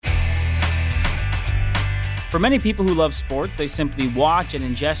For many people who love sports, they simply watch and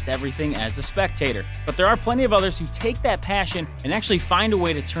ingest everything as a spectator. But there are plenty of others who take that passion and actually find a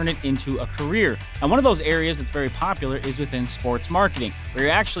way to turn it into a career. And one of those areas that's very popular is within sports marketing, where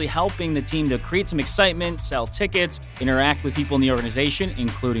you're actually helping the team to create some excitement, sell tickets, interact with people in the organization,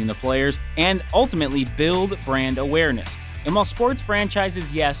 including the players, and ultimately build brand awareness. And while sports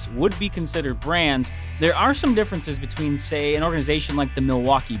franchises, yes, would be considered brands, there are some differences between, say, an organization like the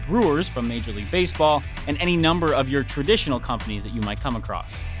Milwaukee Brewers from Major League Baseball and any number of your traditional companies that you might come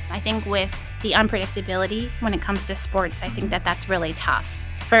across. I think with the unpredictability when it comes to sports, I think that that's really tough.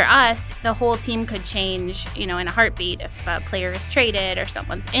 For us, the whole team could change, in a heartbeat if a player is traded or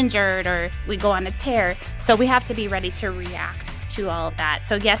someone's injured or we go on a tear. So we have to be ready to react to all of that.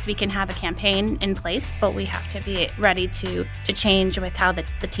 So yes, we can have a campaign in place, but we have to be ready to change with how the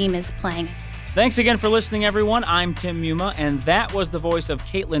team is playing. Thanks again for listening, everyone. I'm Tim Muma, and that was the voice of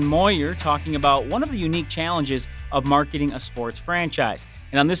Caitlin Moyer talking about one of the unique challenges of marketing a sports franchise.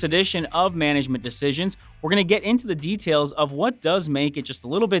 And on this edition of Management Decisions, we're going to get into the details of what does make it just a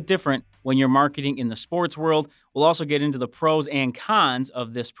little bit different when you're marketing in the sports world. We'll also get into the pros and cons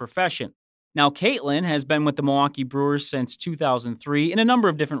of this profession. Now, Caitlin has been with the Milwaukee Brewers since 2003 in a number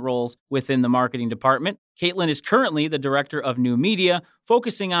of different roles within the marketing department. Caitlin is currently the director of new media,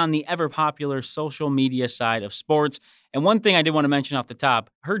 focusing on the ever-popular social media side of sports. And one thing I did want to mention off the top,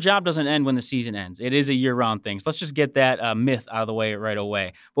 her job doesn't end when the season ends. It is a year-round thing. So let's just get that myth out of the way right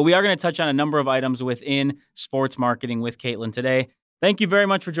away. But we are going to touch on a number of items within sports marketing with Caitlin today. Thank you very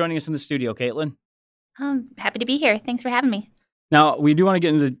much for joining us in the studio, Caitlin. I'm happy to be here. Thanks for having me. Now, we do want to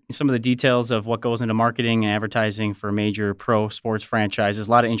get into some of the details of what goes into marketing and advertising for major pro sports franchises.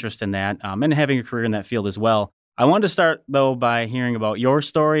 A lot of interest in that and having a career in that field as well. I wanted to start, though, by hearing about your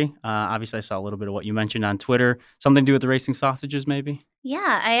story. Obviously, I saw a little bit of what you mentioned on Twitter. Something to do with the racing sausages, maybe?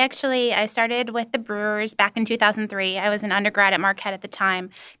 Yeah, I started with the Brewers back in 2003. I was an undergrad at Marquette at the time.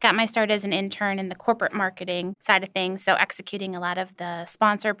 Got my start as an intern in the corporate marketing side of things, so executing a lot of the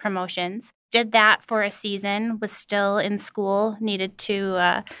sponsor promotions. Did that for a season, was still in school, needed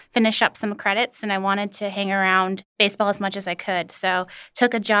to finish up some credits, and I wanted to hang around baseball as much as I could. So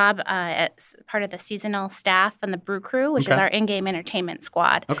took a job as part of the seasonal staff on the Brew Crew, which is our in-game entertainment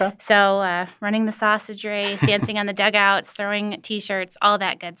squad. Okay. So running the sausage race, dancing on the dugouts, throwing T-shirts, all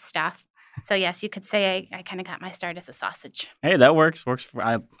that good stuff. So yes, you could say I kind of got my start as a sausage. Hey, that works. A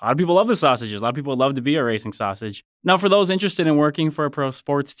lot of people love the sausages. A lot of people would love to be a racing sausage. Now, for those interested in working for a pro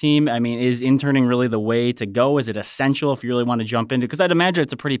sports team, I mean, is interning really the way to go? Is it essential if you really want to jump into? Because I'd imagine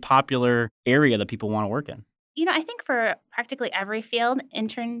it's a pretty popular area that people want to work in. I think for practically every field,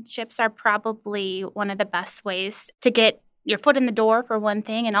 internships are probably one of the best ways to get your foot in the door, for one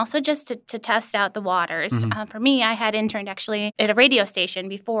thing, and also just to test out the waters. Mm-hmm. For me, I had interned actually at a radio station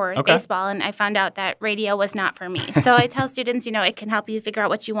before baseball, and I found out that radio was not for me. So I tell students, it can help you figure out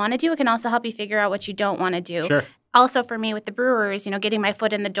what you want to do. It can also help you figure out what you don't want to do. Sure. Also for me with the Brewers, getting my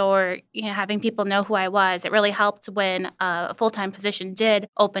foot in the door, having people know who I was, it really helped when a full-time position did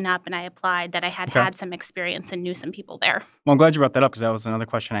open up and I applied, that I had some experience and knew some people there. Well, I'm glad you brought that up because that was another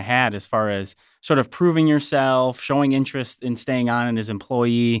question I had as far as sort of proving yourself, showing interest in staying on as an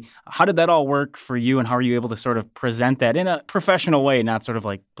employee. How did that all work for you, and how are you able to sort of present that in a professional way, not sort of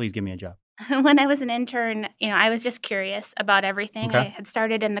like, please give me a job? When I was an intern, I was just curious about everything. Okay. I had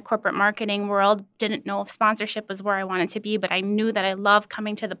started in the corporate marketing world, didn't know if sponsorship was where I wanted to be, but I knew that I loved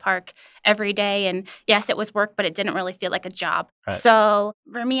coming to the park every day. And yes, it was work, but it didn't really feel like a job. Right. So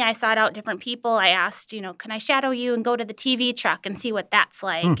for me, I sought out different people. I asked, can I shadow you and go to the TV truck and see what that's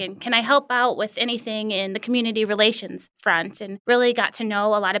like? And can I help out with anything in the community relations front? And really got to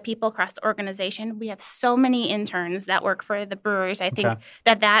know a lot of people across the organization. We have so many interns that work for the Brewers. I think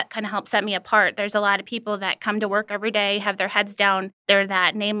that kind of helps set me apart. There's a lot of people that come to work every day, have their heads down. They're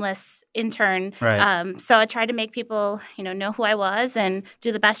that nameless intern. Right. So I tried to make people, know who I was and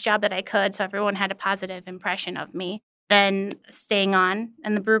do the best job that I could, so everyone had a positive impression of me. Then staying on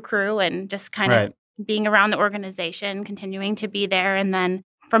in the Brew Crew and just kind of being around the organization, continuing to be there. And then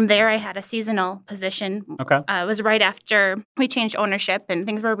from there, I had a seasonal position. Okay. It was right after we changed ownership and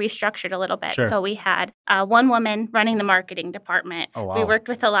things were restructured a little bit. Sure. So we had one woman running the marketing department. Oh, wow. We worked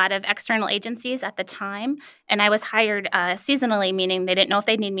with a lot of external agencies at the time, and I was hired seasonally, meaning they didn't know if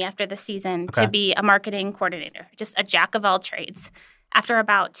they'd need me after the season to be a marketing coordinator, just a jack of all trades. After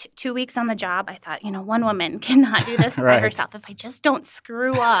about 2 weeks on the job, I thought, one woman cannot do this by herself. If I just don't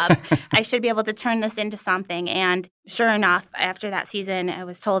screw up, I should be able to turn this into something. And Sure enough, after that season, I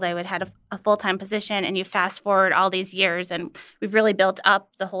was told I would have a full-time position, and you fast forward all these years, and we've really built up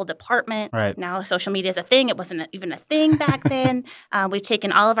the whole department. Right. Now social media is a thing. It wasn't even a thing back then. We've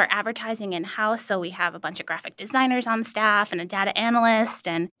taken all of our advertising in-house, so we have a bunch of graphic designers on staff and a data analyst,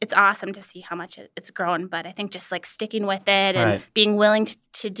 and it's awesome to see how much it's grown. But I think just like sticking with it and being willing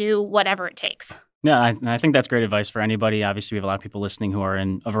to do whatever it takes. Yeah, I think that's great advice for anybody. Obviously, we have a lot of people listening who are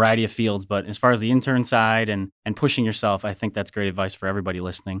in a variety of fields, but as far as the intern side and pushing yourself, I think that's great advice for everybody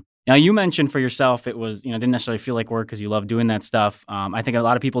listening. Now, you mentioned for yourself it was, didn't necessarily feel like work because you love doing that stuff. I think a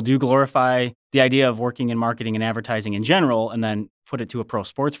lot of people do glorify the idea of working in marketing and advertising in general and then put it to a pro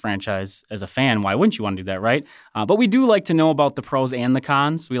sports franchise as a fan. Why wouldn't you want to do that, right? But we do like to know about the pros and the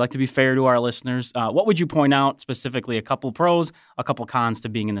cons. We like to be fair to our listeners. What would you point out specifically, a couple pros, a couple cons to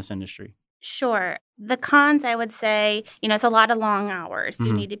being in this industry? Sure. The cons, I would say, it's a lot of long hours.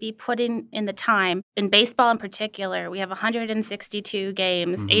 You need to be putting in the time. In baseball in particular, we have 162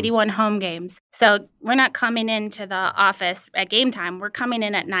 games, 81 home games. So we're not coming into the office at game time. We're coming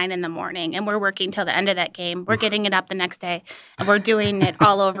in at 9 in the morning, and we're working till the end of that game. We're getting it up the next day, and we're doing it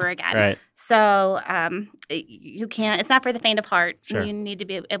all over again. Right. So you can't, it's not for the faint of heart. Sure. You need to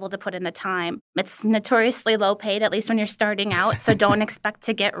be able to put in the time. It's notoriously low paid, at least when you're starting out. So don't expect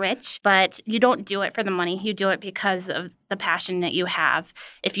to get rich, but you don't do it for the money. You do it because of the passion that you have.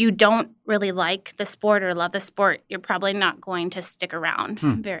 If you don't really like the sport or love the sport, you're probably not going to stick around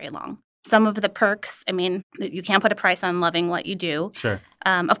very long. Some of the perks, you can't put a price on loving what you do. Sure.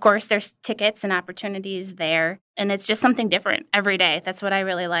 Of course, there's tickets and opportunities there, and it's just something different every day. That's what I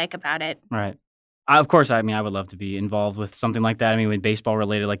really like about it. Right. Of course, I would love to be involved with something like that. With baseball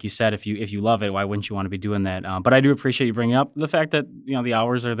related, like you said, if you love it, why wouldn't you want to be doing that? But I do appreciate you bringing up the fact that the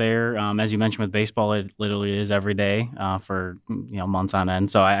hours are there. As you mentioned with baseball, it literally is every day for months on end.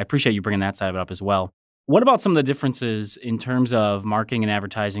 So I appreciate you bringing that side of it up as well. What about some of the differences in terms of marketing and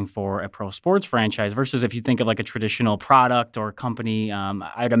advertising for a pro sports franchise versus if you think of like a traditional product or company?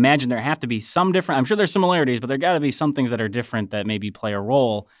 I'd imagine there have to be some different. I'm sure there's similarities, but there got to be some things that are different that maybe play a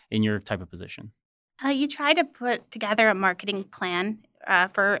role in your type of position. You try to put together a marketing plan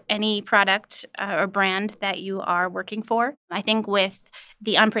for any product or brand that you are working for. I think with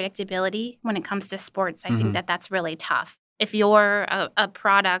the unpredictability when it comes to sports, I think that's really tough. If you're a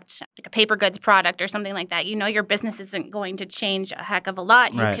product, like a paper goods product or something like that, your business isn't going to change a heck of a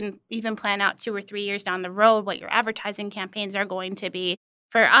lot. You can even plan out 2 or 3 years down the road what your advertising campaigns are going to be.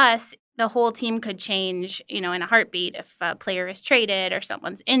 For us, the whole team could change, in a heartbeat if a player is traded or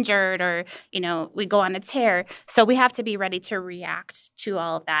someone's injured or, we go on a tear. So we have to be ready to react to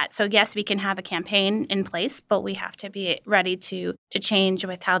all of that. So yes, we can have a campaign in place, but we have to be ready to change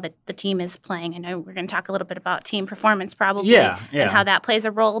with how the team is playing. I know we're going to talk a little bit about team performance probably and how that plays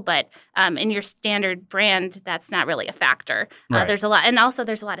a role, but in your standard brand, that's not really a factor. Right. There's a lot of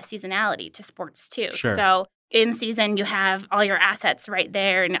seasonality to sports too. Sure. So in season, you have all your assets right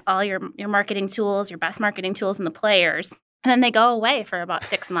there and all your marketing tools, your best marketing tools and the players. And then they go away for about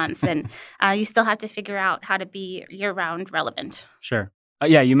 6 months. And you still have to figure out how to be year-round relevant. Sure.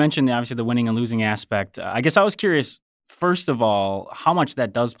 You mentioned obviously the winning and losing aspect. I guess I was curious, first of all, how much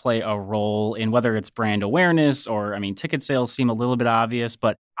that does play a role in whether it's brand awareness or, ticket sales seem a little bit obvious.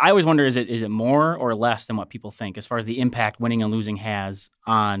 But I always wonder, is it more or less than what people think as far as the impact winning and losing has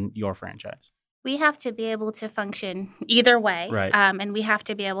on your franchise? We have to be able to function either way, right. And we have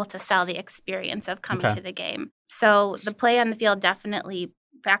to be able to sell the experience of coming to the game. So the play on the field definitely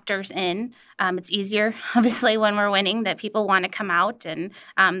factors in. It's easier, obviously, when we're winning that people want to come out and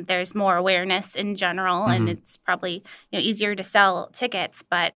there's more awareness in general, and it's probably easier to sell tickets.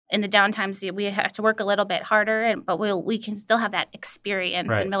 But in the downtimes, we have to work a little bit harder, but we can still have that experience.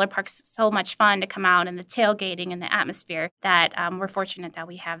 Right. And Miller Park's so much fun to come out and the tailgating and the atmosphere that we're fortunate that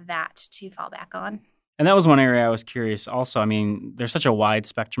we have that to fall back on. And that was one area I was curious also. There's such a wide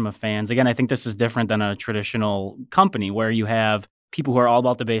spectrum of fans. Again, I think this is different than a traditional company where you have people who are all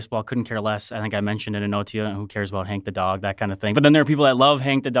about the baseball, couldn't care less. I think I mentioned it in OTA, who cares about Hank the dog, that kind of thing. But then there are people that love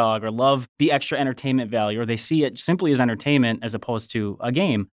Hank the dog or love the extra entertainment value, or they see it simply as entertainment as opposed to a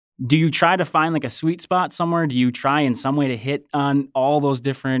game. Do you try to find like a sweet spot somewhere? Do you try in some way to hit on all those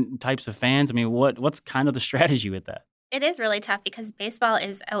different types of fans? What's kind of the strategy with that? It is really tough because baseball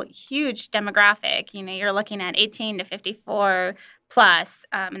is a huge demographic. You're looking at 18 to 54 plus,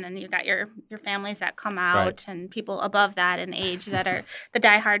 and then you've got your families that come out and people above that in age that are the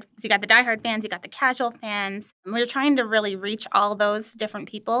diehard. So you got the diehard fans, you got the casual fans. We're trying to really reach all those different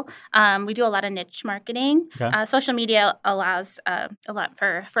people. We do a lot of niche marketing. Okay. Social media allows a lot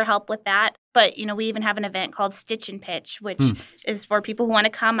for help with that. But, we even have an event called Stitch and Pitch, which is for people who want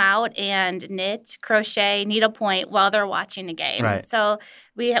to come out and knit, crochet, needlepoint while they're watching the game. Right. So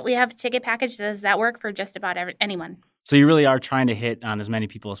we have ticket packages that work for just about anyone. So you really are trying to hit on as many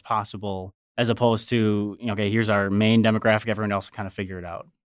people as possible, as opposed to, okay, here's our main demographic, everyone else kind of figure it out.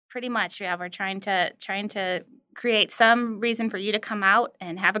 Pretty much, yeah. We're trying to create some reason for you to come out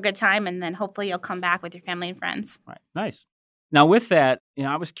and have a good time, and then hopefully you'll come back with your family and friends. Right. Nice. Now, with that,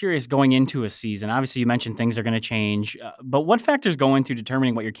 I was curious going into a season. Obviously, you mentioned things are going to change, but what factors go into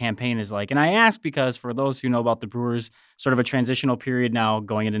determining what your campaign is like? And I ask because for those who know about the Brewers, sort of a transitional period now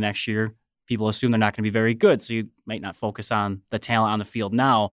going into next year, people assume they're not going to be very good, so you might not focus on the talent on the field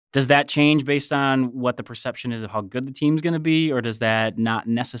now. Does that change based on what the perception is of how good the team's going to be, or does that not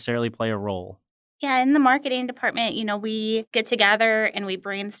necessarily play a role? Yeah, in the marketing department, we get together and we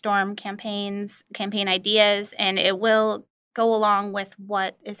brainstorm campaign ideas, and it will go along with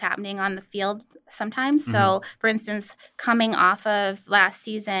what is happening on the field sometimes. Mm-hmm. So, for instance, coming off of last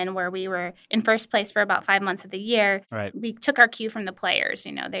season where we were in first place for about 5 months of the year, right, we took our cue from the players.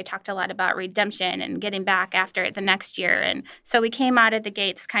 They talked a lot about redemption and getting back after it the next year. And so we came out of the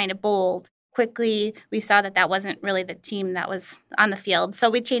gates kind of bold. Quickly, we saw that wasn't really the team that was on the field. So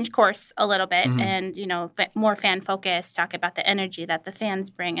we changed course a little bit and, more fan focused, talk about the energy that the fans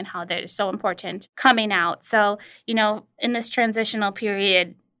bring and how they're so important coming out. So, in this transitional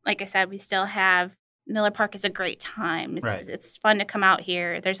period, like I said, we still have Miller Park is a great time. It's fun to come out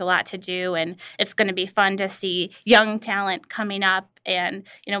here. There's a lot to do, and it's going to be fun to see young talent coming up. And,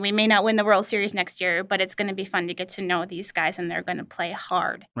 we may not win the World Series next year, but it's going to be fun to get to know these guys, and they're going to play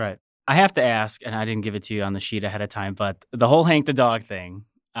hard. Right. I have to ask, and I didn't give it to you on the sheet ahead of time, but the whole Hank the Dog thing,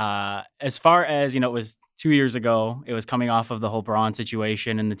 as far as, it was 2 years ago, it was coming off of the whole Braun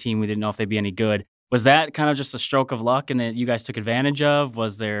situation and the team, we didn't know if they'd be any good. Was that kind of just a stroke of luck and that you guys took advantage of?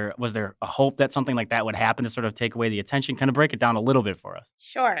 Was there a hope that something like that would happen to sort of take away the attention? Kind of break it down a little bit for us.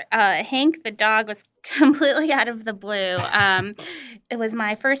 Sure. Hank the Dog was completely out of the blue. It was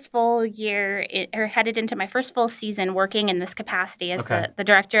my first full year, headed into my first full season working in this capacity as the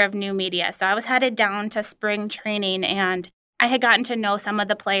director of new media. So I was headed down to spring training, and I had gotten to know some of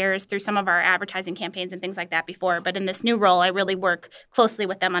the players through some of our advertising campaigns and things like that before, but in this new role, I really work closely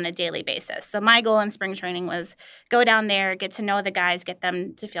with them on a daily basis. So my goal in spring training was go down there, get to know the guys, get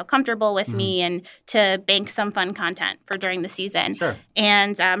them to feel comfortable with me, and to bank some fun content for during the season. Sure.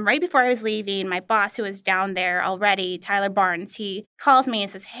 And right before I was leaving, my boss, who was down there already, Tyler Barnes, he calls me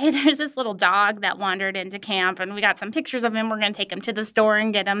and says, "Hey, there's this little dog that wandered into camp, and we got some pictures of him. We're going to take him to the store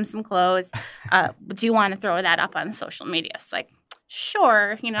and get him some clothes. Do you want to throw that up on social media?" Like,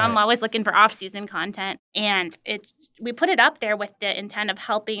 sure. I'm always looking for off-season content. And we put it up there with the intent of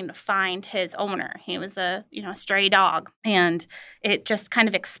helping to find his owner. He was a, stray dog. And it just kind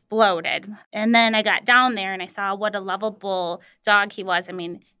of exploded. And then I got down there and I saw what a lovable dog he was. I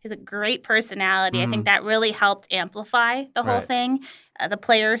mean, he's a great personality. I think that really helped amplify the whole thing. The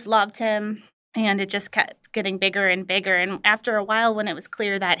players loved him. And it just kept getting bigger and bigger. And after a while, when it was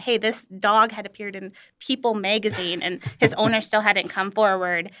clear that, hey, this dog had appeared in People magazine and his owner still hadn't come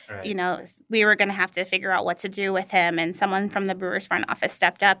forward, we were going to have to figure out what to do with him. And someone from the Brewers front office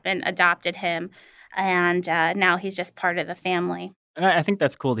stepped up and adopted him. And now he's just part of the family. And I think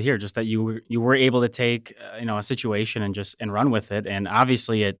that's cool to hear, just that you were able to take a situation and run with it, and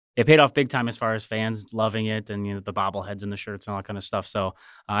obviously it paid off big time as far as fans loving it and the bobbleheads and the shirts and all that kind of stuff. So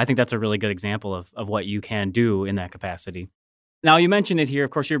I think that's a really good example of what you can do in that capacity. Now, you mentioned it here.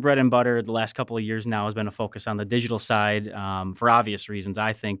 Of course, your bread and butter the last couple of years now has been a focus on the digital side for obvious reasons,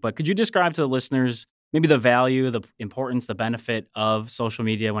 I think. But could you describe to the listeners maybe the value, the importance, the benefit of social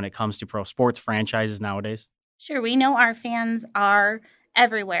media when it comes to pro sports franchises nowadays? Sure. We know our fans are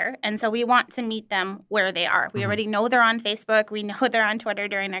everywhere, and so we want to meet them where they are. We already know they're on Facebook. We know they're on Twitter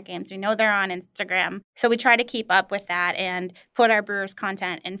during our games. We know they're on Instagram. So we try to keep up with that and put our Brewers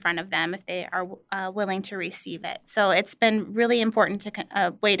content in front of them if they are willing to receive it. So it's been really important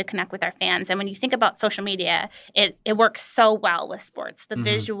to way to connect with our fans. And when you think about social media, it works so well with sports. The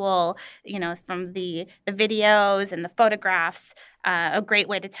visual, from the videos and the photographs, a great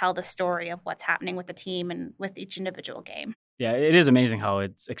way to tell the story of what's happening with the team and with each individual game. Yeah, it is amazing how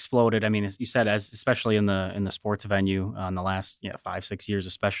it's exploded. I mean, as you said, especially in the sports venue in the last 5-6 years,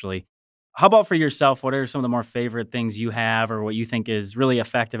 especially. How about for yourself? What are some of the more favorite things you have, or what you think is really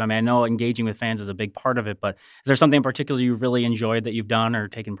effective? I mean, I know engaging with fans is a big part of it, but is there something in particular you really enjoyed that you've done or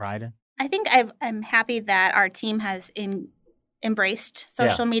taken pride in? I think I'm happy that our team has embraced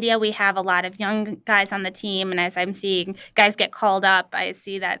social media. We have a lot of young guys on the team, and as I'm seeing guys get called up, I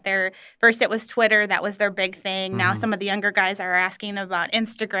see that first it was Twitter, that was their big thing. Now some of the younger guys are asking about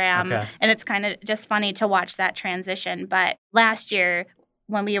Instagram, and it's kind of just funny to watch that transition. But last year,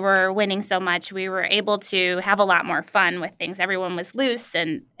 when we were winning so much, we were able to have a lot more fun with things. Everyone was loose,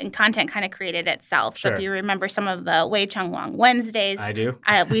 and content kind of created itself. Sure. So if you remember some of the Wei Chung Wang Wednesdays. I do.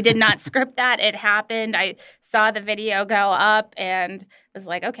 We did not script that. It happened. I saw the video go up and was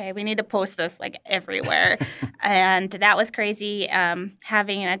like, okay, we need to post this like everywhere. And that was crazy.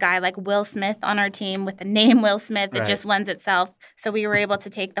 Having a guy like Will Smith on our team with the name Will Smith, it just lends itself. So we were able to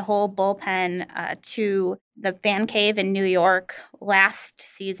take the whole bullpen to the fan cave in New York last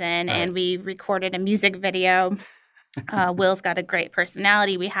season, and we recorded a music video. Will's got a great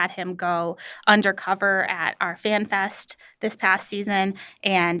personality. We had him go undercover at our fan fest this past season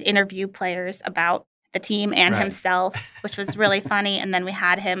and interview players about the team and himself, which was really funny. And then we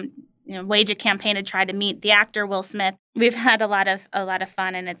had him, wage a campaign to try to meet the actor Will Smith. We've had a lot of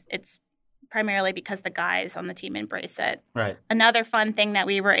fun, and it's primarily because the guys on the team embrace it. Right. Another fun thing that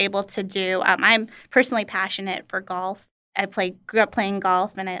we were able to do, I'm personally passionate for golf. I grew up playing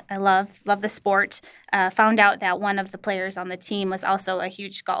golf, and I love the sport. Found out that one of the players on the team was also a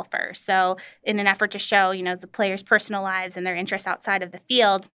huge golfer. So in an effort to show, the players' personal lives and their interests outside of the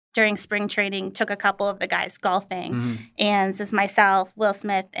field, during spring training, took a couple of the guys golfing. And so it's myself, Will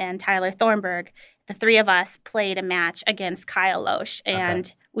Smith, and Tyler Thornburg. The three of us played a match against Kyle Loesch,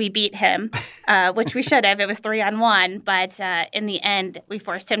 and we beat him, which we should have. It was 3-on-1, but in the end, we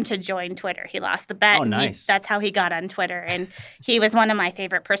forced him to join Twitter. He lost the bet. Oh, nice. That's how he got on Twitter, and he was one of my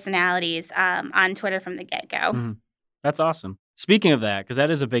favorite personalities on Twitter from the get-go. That's awesome. Speaking of that, because that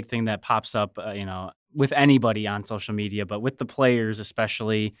is a big thing that pops up, with anybody on social media, but with the players,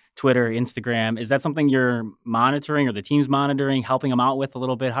 especially Twitter, Instagram, is that something you're monitoring or the team's monitoring, helping them out with a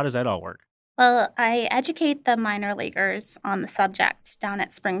little bit? How does that all work? Well, I educate the minor leaguers on the subject down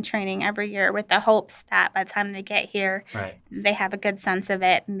at spring training every year with the hopes that by the time they get here, they have a good sense of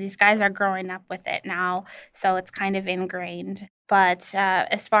it. And these guys are growing up with it now, so it's kind of ingrained. But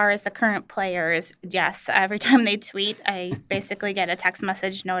as far as the current players, yes, every time they tweet, I basically get a text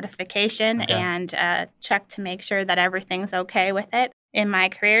message notification and check to make sure that everything's okay with it. In my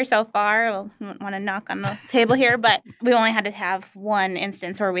career so far, I don't want to knock on the table here, but we only had to have one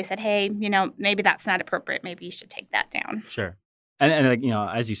instance where we said, hey, maybe that's not appropriate. Maybe you should take that down. Sure. And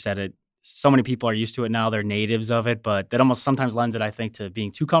as you said, so many people are used to it now. They're natives of it, but that almost sometimes lends it, I think, to being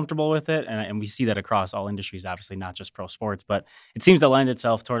too comfortable with it. And we see that across all industries, obviously, not just pro sports, but it seems to lend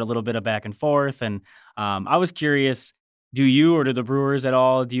itself toward a little bit of back and forth. And I was curious, do you or do the Brewers at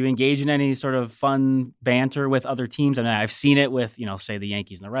all, do you engage in any sort of fun banter with other teams? I mean, I've seen it with, say the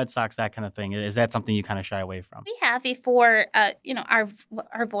Yankees and the Red Sox, that kind of thing. Is that something you kind of shy away from? We have before,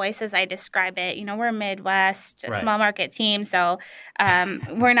 our voice, as I describe it, we're a Midwest, a small market team. So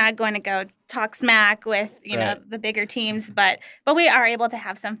we're not going to go talk smack with, the bigger teams, but we are able to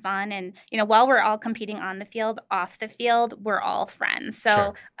have some fun. And, while we're all competing on the field, off the field, we're all friends.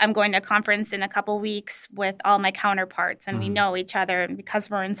 So I'm going to a conference in a couple weeks with all my counterparts, and we know each other. And because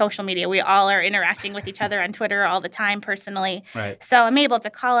we're in social media, we all are interacting with each other on Twitter all the time personally. So I'm able to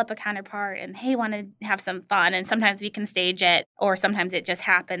call up a counterpart and, hey, want to have some fun. And sometimes we can stage it, or sometimes it just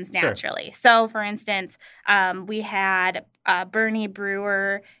happens naturally. So, for instance, we had Bernie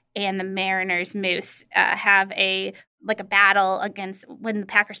Brewer and the Mariners Moose have a battle against when the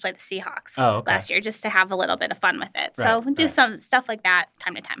Packers played the Seahawks last year, just to have a little bit of fun with it. So we do some stuff like that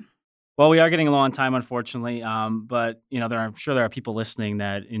time to time. Well, we are getting a long time, unfortunately. But I'm sure there are people listening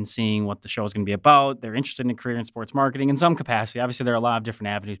that, in seeing what the show is going to be about, they're interested in a career in sports marketing in some capacity. Obviously, there are a lot of different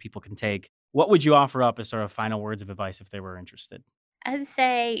avenues people can take. What would you offer up as sort of final words of advice if they were interested? I'd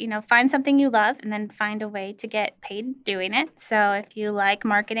say, find something you love and then find a way to get paid doing it. So if you like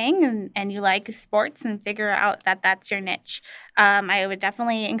marketing and you like sports, and figure out that that's your niche. I would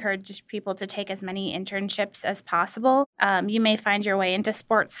definitely encourage people to take as many internships as possible. You may find your way into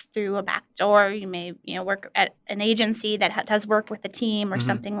sports through a back door. You may, work at an agency that does work with a team or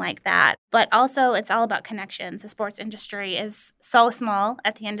something like that. But also, it's all about connections. The sports industry is so small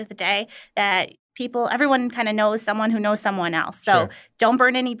at the end of the day that everyone kind of knows someone who knows someone else. So don't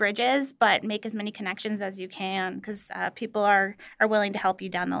burn any bridges, but make as many connections as you can, because people are willing to help you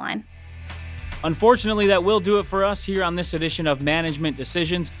down the line. Unfortunately, that will do it for us here on this edition of Management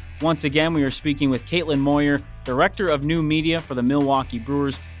Decisions. Once again, we are speaking with Caitlin Moyer, Director of New Media for the Milwaukee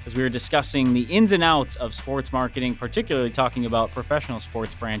Brewers, as we are discussing the ins and outs of sports marketing, particularly talking about professional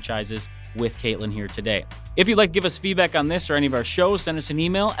sports franchises with Caitlin here today. If you'd like to give us feedback on this or any of our shows, send us an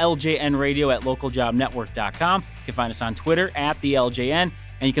email, ljnradio@localjobnetwork.com. You can find us on Twitter @TheLJN,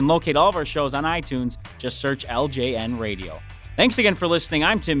 and you can locate all of our shows on iTunes. Just search LJN Radio. Thanks again for listening.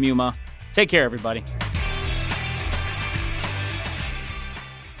 I'm Tim Muma. Take care, everybody.